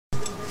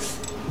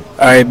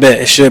All right, bet.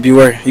 It should be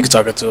working. You can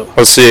talk it to it.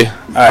 Let's see. All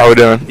right. How we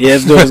doing? Yeah,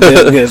 it's good. It's good.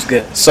 It's good. It's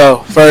good. So,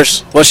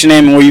 first, what's your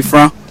name and where you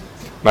from?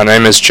 My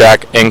name is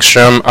Jack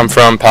Engstrom. I'm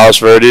from Palos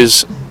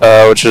Verdes,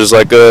 which is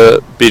like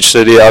a beach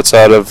city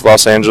outside of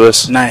Los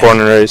Angeles. Nice. Born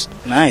and raised.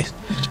 Nice.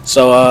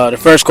 So, the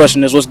first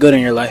question is, what's good in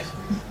your life?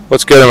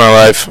 What's good in my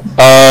life?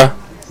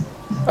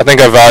 I think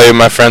I value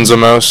my friends the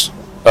most.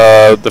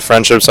 The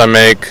friendships I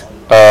make.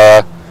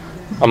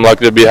 I'm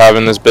lucky to be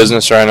having this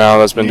business right now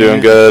that's been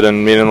doing good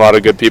and meeting a lot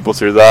of good people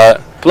through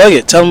that. Plug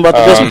it. Tell them about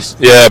the business.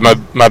 Yeah,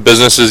 my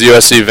business is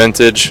USC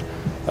Vintage.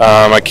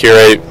 I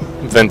curate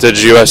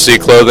vintage USC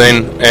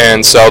clothing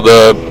and sell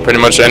to pretty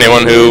much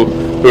anyone who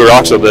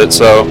rocks with it.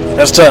 So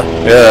That's tough.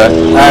 yeah.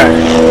 All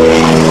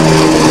right.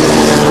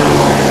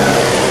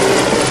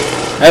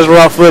 That's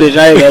raw footage.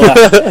 I ain't gonna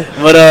lie.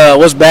 But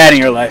what's bad in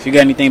your life? You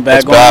got anything bad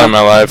What's going bad on? in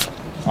my life?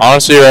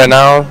 Honestly, right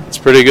now it's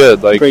pretty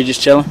good. Like, Pretty just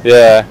chilling.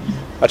 yeah,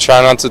 I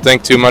try not to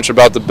think too much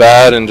about the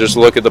bad and just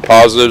look at the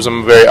positives.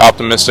 I'm a very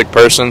optimistic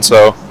person,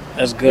 so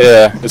That's good.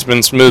 yeah, it's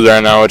been smooth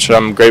right now, which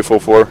I'm grateful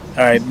for. All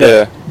right,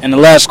 bet. Yeah. And the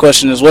last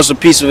question is, what's a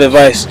piece of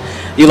advice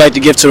you'd like to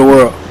give to the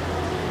world?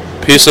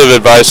 Piece of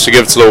advice to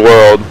give to the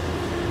world.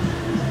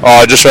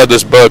 Oh, I just read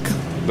this book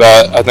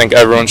that I think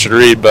everyone should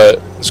read,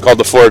 but it's called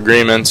The Four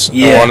Agreements.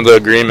 Yeah. And one of the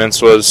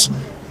agreements was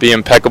be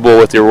impeccable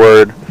with your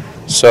word.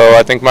 So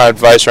I think my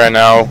advice right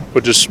now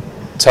would just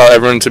tell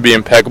everyone to be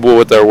impeccable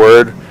with their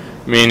word,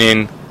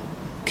 meaning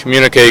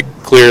communicate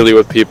clearly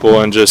with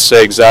people and just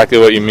say exactly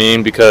what you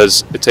mean,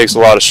 because it takes a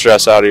lot of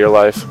stress out of your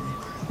life.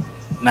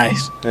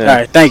 Nice. Yeah. All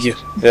right, thank you.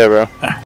 Yeah, bro. All right.